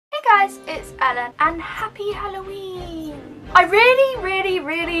Hi guys, it's Ellen and happy Halloween! I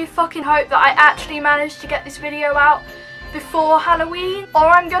really fucking hope that I actually managed to get this video out before Halloween, or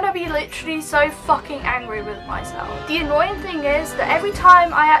I'm gonna be literally so fucking angry with myself. The annoying thing is that every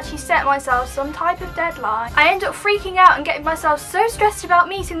time I actually set myself some type of deadline, I end up freaking out and getting myself so stressed about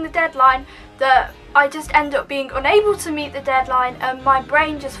meeting the deadline that I just end up being unable to meet the deadline and my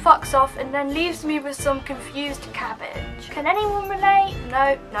brain just fucks off and then leaves me with some confused cabbage. Can anyone relate?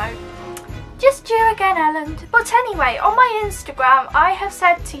 No. Just you again, Ellen. But anyway, on my Instagram, I have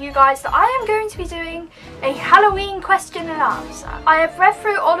said to you guys that I am going to be doing a Halloween question and answer. I have read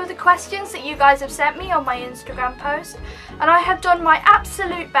through all of the questions that you guys have sent me on my Instagram post, and I have done my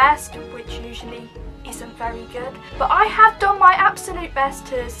absolute best, which usually isn't very good, but I have done my absolute best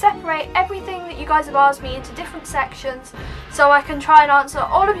to separate everything that you guys have asked me into different sections so I can try and answer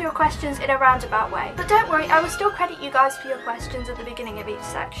all of your questions in a roundabout way. But don't worry, I will still credit you guys for your questions at the beginning of each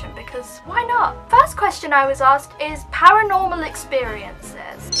section, because why not? First question I was asked is paranormal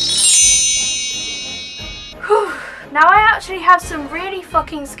experiences. Whew. Now I actually have some really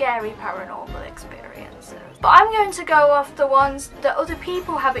fucking scary paranormal experiences, but I'm going to go off the ones that other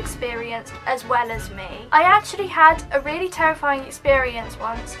people have experienced as well as me. I actually had a really terrifying experience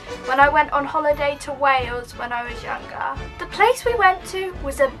once when I went on holiday to Wales when I was younger. The place we went to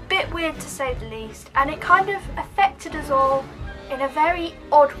was a bit weird to say the least, and it kind of affected us all in a very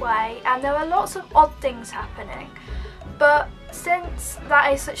odd way, and there were lots of odd things happening. But since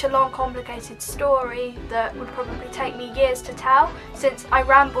that is such a long, complicated story that would probably take me years to tell, since I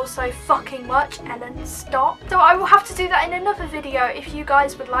ramble so fucking much, Ellen, stop. So I will have to do that in another video. If you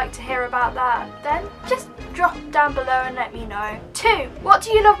guys would like to hear about that, then just drop down below and let me know. 2. What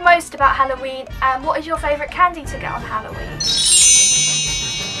do you love most about Halloween, and what is your favourite candy to get on Halloween?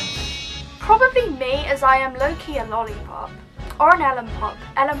 Probably me, as I am low-key a lollipop. Or an Ellen Pop.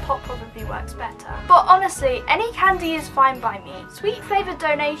 Ellen Pop probably works better. But honestly, any candy is fine by me. Sweet flavoured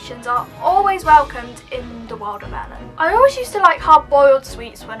donations are always welcomed in the world of Ellen. I always used to like hard-boiled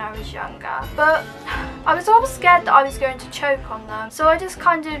sweets when I was younger, but I was always scared that I was going to choke on them, so I just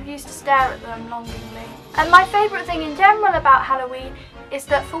kind of used to stare at them longingly. And my favourite thing in general about Halloween is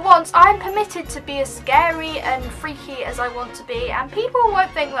that for once I'm permitted to be as scary and freaky as I want to be, and people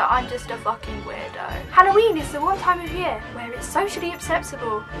won't think that I'm just a fucking weirdo. Halloween is the one time of year where it's socially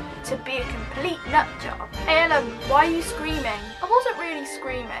acceptable to be a complete nutjob. Hey Ellen, why are you screaming? I wasn't really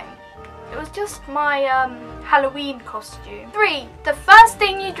screaming. It was just my Halloween costume. 3. The first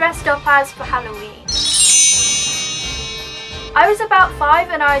thing you dressed up as for Halloween. I was about 5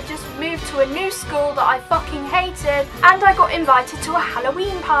 and I had just moved to a new school that I fucking hated, and I got invited to a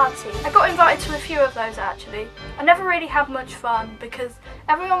Halloween party. I got invited to a few of those actually. I never really had much fun because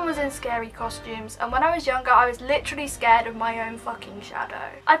everyone was in scary costumes, and when I was younger I was literally scared of my own fucking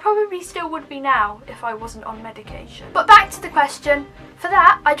shadow. I probably still would be now if I wasn't on medication. But back to the question. For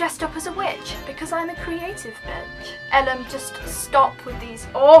that, I dressed up as a witch because I'm a creative bitch. Ellen, just stop with these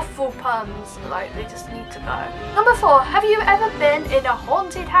awful puns. Like, they just need to go. Number 4, have you ever been in a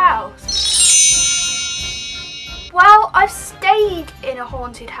haunted house? Well, I've stayed in a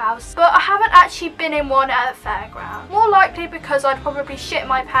haunted house, but I haven't actually been in one at a fairground. More likely because I'd probably shit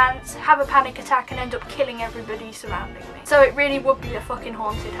my pants, have a panic attack and end up killing everybody surrounding me. So it really would be a fucking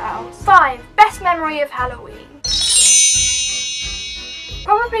haunted house. 5, best memory of Halloween.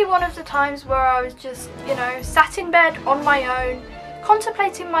 Probably one of the times where I was just, you know, sat in bed on my own,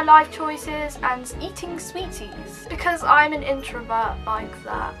 contemplating my life choices and eating sweeties, because I'm an introvert like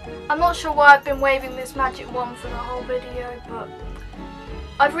that. I'm not sure why I've been waving this magic wand for the whole video, but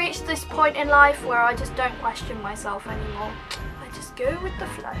I've reached this point in life where I just don't question myself anymore. I just go with the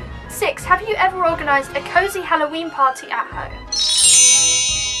flow. 6. Have you ever organised a cosy Halloween party at home?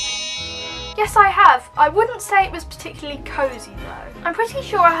 Yes, I have. I wouldn't say it was particularly cosy though. I'm pretty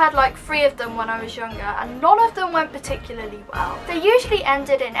sure I had like 3 of them when I was younger, and none of them went particularly well. They usually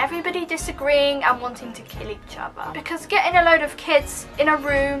ended in everybody disagreeing and wanting to kill each other. Because getting a load of kids in a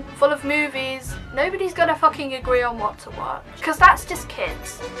room full of movies, nobody's gonna fucking agree on what to watch. Because that's just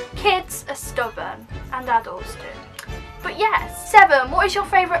kids. Kids are stubborn, and adults do. But yes. 7. What is your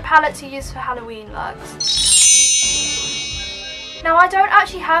favourite palette to use for Halloween looks? Now I don't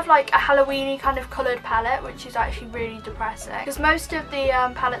actually have like a Halloweeny kind of coloured palette, which is actually really depressing, because most of the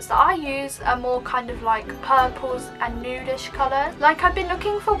palettes that I use are more kind of like purples and nudish colours. Like I've been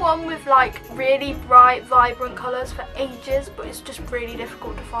looking for one with like really bright, vibrant colours for ages, but it's just really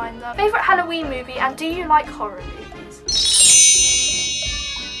difficult to find them. Favourite Halloween movie, and do you like horror movies?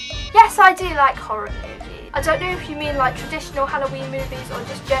 Yes, I do like horror movies. I don't know if you mean like traditional Halloween movies or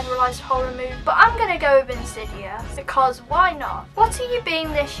just generalised horror movies, but I'm gonna go with Insidious, because why not? What are you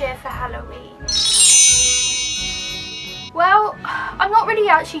being this year for Halloween? Well, I'm not really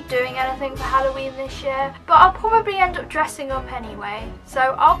actually doing anything for Halloween this year, but I'll probably end up dressing up anyway, so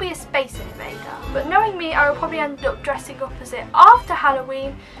I'll be a space invader. But knowing me, I will probably end up dressing up as it after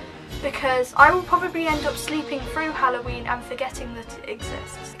Halloween, because I will probably end up sleeping through Halloween and forgetting that it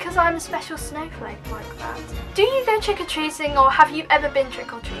exists, because I'm a special snowflake like that. Do you go trick-or-treating, or have you ever been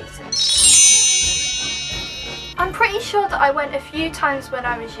trick-or-treating? I'm pretty sure that I went a few times when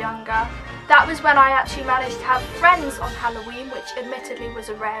I was younger. That was when I actually managed to have friends on Halloween, which admittedly was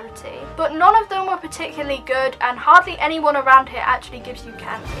a rarity. But none of them were particularly good, and hardly anyone around here actually gives you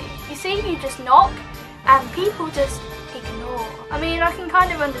candy. You see, you just knock and people just ignore. I mean, I can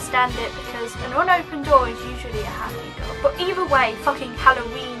kind of understand it because an unopened door is usually a happy door. But either way, fucking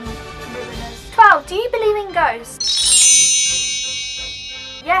Halloween ruiners. 12. Do you believe in ghosts?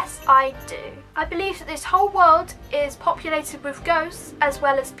 Yes, I do. I believe that this whole world is populated with ghosts as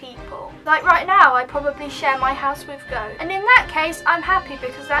well as people. Like right now, I probably share my house with ghosts. And in that case, I'm happy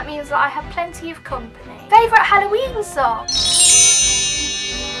because that means that I have plenty of company. Favourite Halloween song?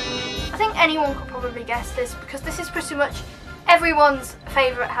 I think anyone could probably guess this because this is pretty much everyone's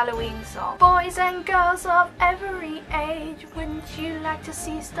favourite Halloween song. Boys and girls of every age, wouldn't you like to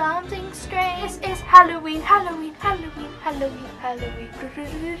see something strange? This is Halloween, Halloween, Halloween, Halloween,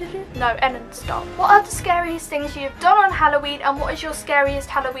 Halloween. No, end and stop. What are the scariest things you've done on Halloween, and what is your scariest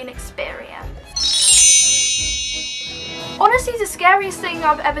Halloween experience? Honestly, the scariest thing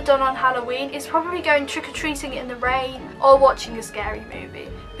I've ever done on Halloween is probably going trick-or-treating in the rain or watching a scary movie.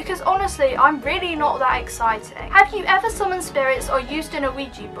 Because honestly, I'm really not that exciting. Have you ever summoned spirits or used an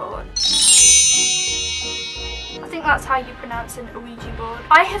Ouija board? I think that's how you pronounce an Ouija board.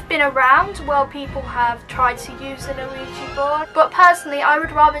 I have been around while people have tried to use an Ouija board, but personally I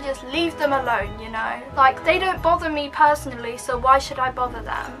would rather just leave them alone, you know? Like, they don't bother me personally, so why should I bother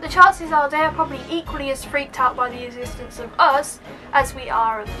them? The chances are they are probably equally as freaked out by the existence of us as we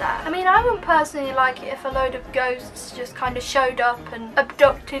are of them. I mean, I wouldn't personally like it if a load of ghosts just kind of showed up and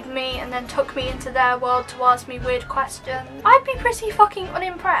abducted me and then took me into their world to ask me weird questions. I'd be pretty fucking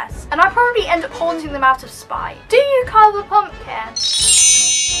unimpressed, and I'd probably end up haunting them out of spite. Do you carve a pumpkin?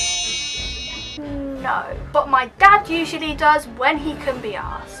 No, but my dad usually does when he can be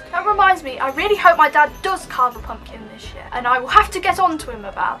asked. That reminds me, I really hope my dad does carve a pumpkin this year, and I will have to get on to him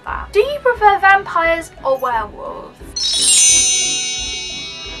about that. Do you prefer vampires or werewolves?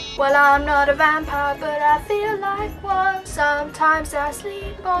 Well, I'm not a vampire, but I feel like one. Sometimes I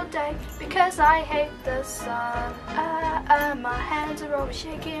sleep all day because I hate the sun. My hands are always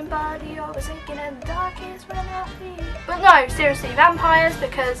shaking, body always aching, and the dark is when I feel. But no, seriously, vampires,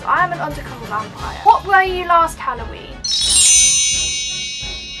 because I am an undercover vampire. What were you last Halloween?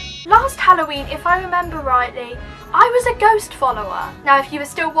 Last Halloween, if I remember rightly, I was a ghost follower. Now, if you were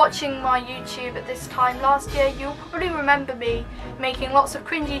still watching my YouTube at this time last year, you'll probably remember me making lots of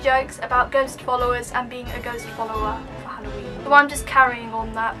cringy jokes about ghost followers and being a ghost follower for Halloween. So I'm just carrying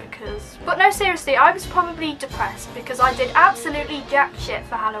on that because... But no, seriously, I was probably depressed because I did absolutely jack shit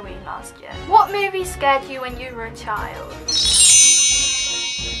for Halloween last year. What movie scared you when you were a child?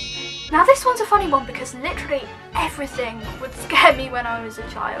 Now this one's a funny one because literally everything would scare me when I was a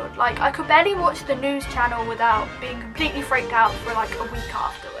child. Like, I could barely watch the news channel without being completely freaked out for like a week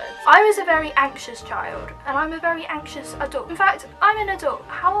afterwards. I was a very anxious child, and I'm a very anxious adult. In fact, I'm an adult.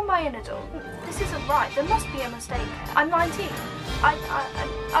 How am I an adult? This isn't right. There must be a mistake. I'm 19.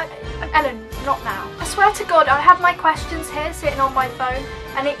 Ellen, not now. I swear to God, I have my questions here sitting on my phone,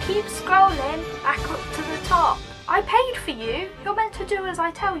 and it keeps scrolling back up to the top. I paid for you. You're meant to do as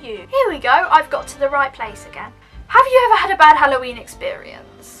I tell you. Here we go. I've got to the right place again. Have you ever had a bad Halloween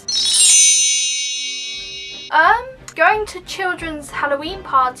experience? Going to children's Halloween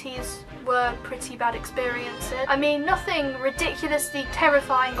parties were pretty bad experiences. I mean, nothing ridiculously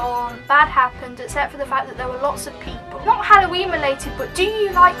terrifying or bad happened except for the fact that there were lots of people. Not Halloween related, but do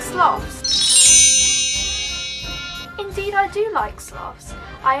you like sloths? Indeed, I do like sloths.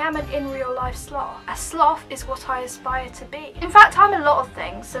 I am an in real life sloth. A sloth is what I aspire to be. In fact, I'm a lot of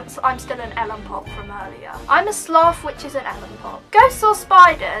things since I'm still an Ellen Pop from earlier. I'm a sloth, which is an Ellen Pop. Ghosts or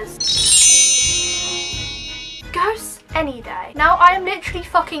spiders? Ghosts any day. Now, I am literally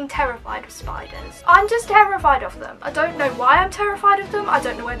fucking terrified of spiders. I'm just terrified of them. I don't know why I'm terrified of them. I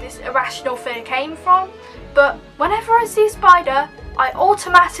don't know where this irrational fear came from. But whenever I see a spider, I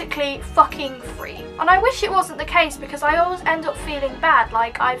automatically fucking freeze. And I wish it wasn't the case because I always end up feeling bad,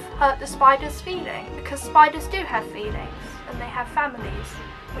 like I've hurt the spider's feeling. Because spiders do have feelings. and they have families,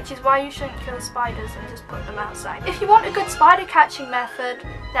 which is why you shouldn't kill spiders and just put them outside. If you want a good spider catching method,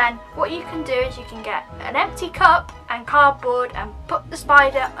 then what you can do is you can get an empty cup and cardboard and put the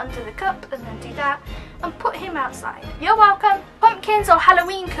spider under the cup and then do that and put him outside. You're welcome. Pumpkins or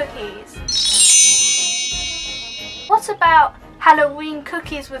Halloween cookies? What about Halloween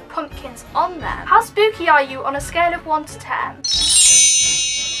cookies with pumpkins on them? How spooky are you on a scale of 1 to 10?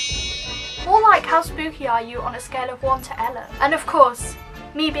 More like, how spooky are you on a scale of 1 to Ellen? And of course,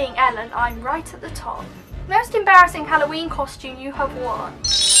 me being Ellen, I'm right at the top. Most embarrassing Halloween costume you have worn?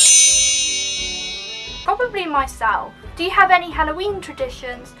 Probably myself. Do you have any Halloween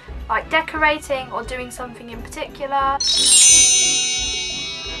traditions, like decorating or doing something in particular?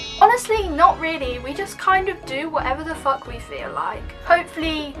 Honestly, not really. We just kind of do whatever the fuck we feel like.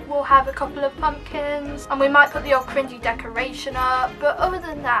 Hopefully we'll have a couple of pumpkins and we might put the odd cringy decoration up, but other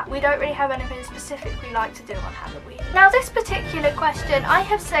than that we don't really have anything specific we like to do on Halloween. Now this particular question I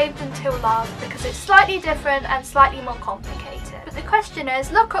have saved until last because it's slightly different and slightly more complicated. But the question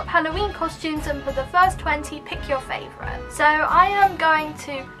is, look up Halloween costumes and for the first 20 pick your favourite. So I am going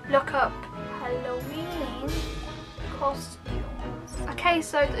to look up Halloween costumes. Okay,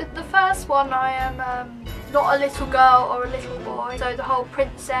 so the first one, I am not a little girl or a little boy, so the whole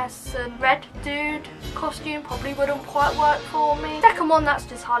princess and red dude costume probably wouldn't quite work for me. Second one, that's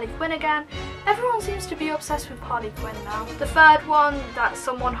just Harley Quinn again. Everyone seems to be obsessed with Harley Quinn now. The third one, that's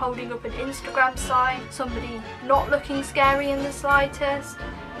someone holding up an Instagram sign, somebody not looking scary in the slightest,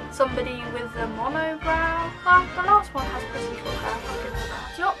 somebody with a monobrow. The last one has pretty cool hair, I'll give it that.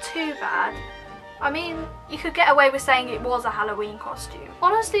 It's not too bad. I mean, you could get away with saying it was a Halloween costume.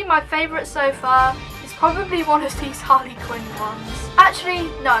 Honestly, my favourite so far is probably one of these Harley Quinn ones. Actually,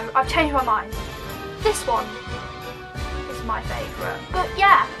 no, I've changed my mind. This one is my favourite. But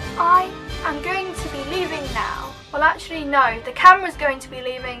yeah, I am going to be leaving now. Well, actually, no, the camera's going to be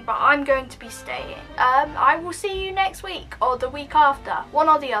leaving, but I'm going to be staying. I will see you next week or the week after, one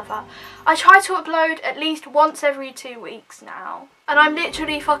or the other. I try to upload at least once every 2 weeks now. And I'm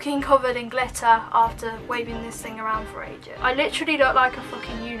literally fucking covered in glitter after waving this thing around for ages. I literally look like a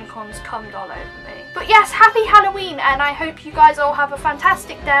fucking unicorn's cummed all over me. But yes, happy Halloween, and I hope you guys all have a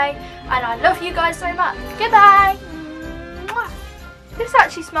fantastic day, and I love you guys so much. Goodbye! Mwah. This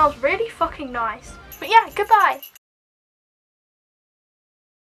actually smells really fucking nice. But yeah, goodbye.